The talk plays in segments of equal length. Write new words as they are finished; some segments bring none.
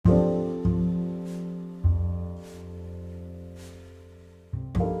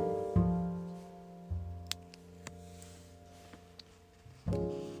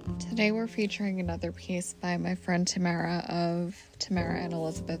Today we're featuring another piece by my friend Tamara of Tamara and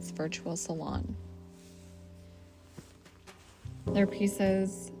Elizabeth's Virtual Salon. Their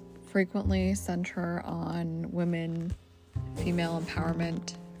pieces frequently center on women, female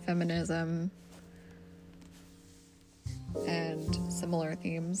empowerment, feminism, and similar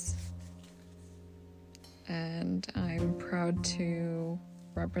themes. And I'm proud to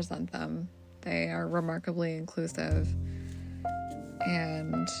represent them. They are remarkably inclusive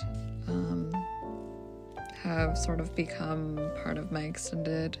and have sort of become part of my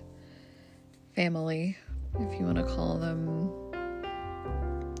extended family, if you want to call them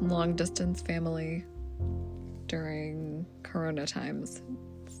long-distance family during Corona times.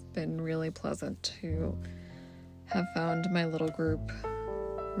 It's been really pleasant to have found my little group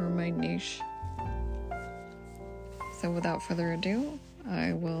or my niche. So without further ado,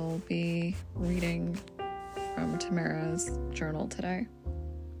 I will be reading from Tamara's journal today.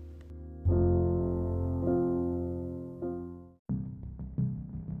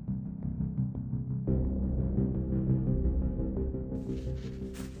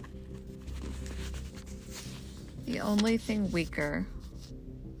 The only thing weaker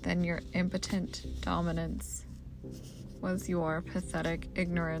than your impotent dominance was your pathetic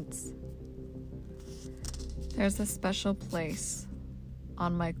ignorance. There's a special place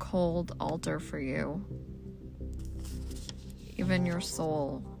on my cold altar for you. Even your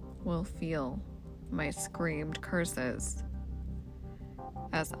soul will feel my screamed curses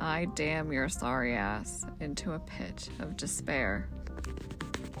as I damn your sorry ass into a pit of despair.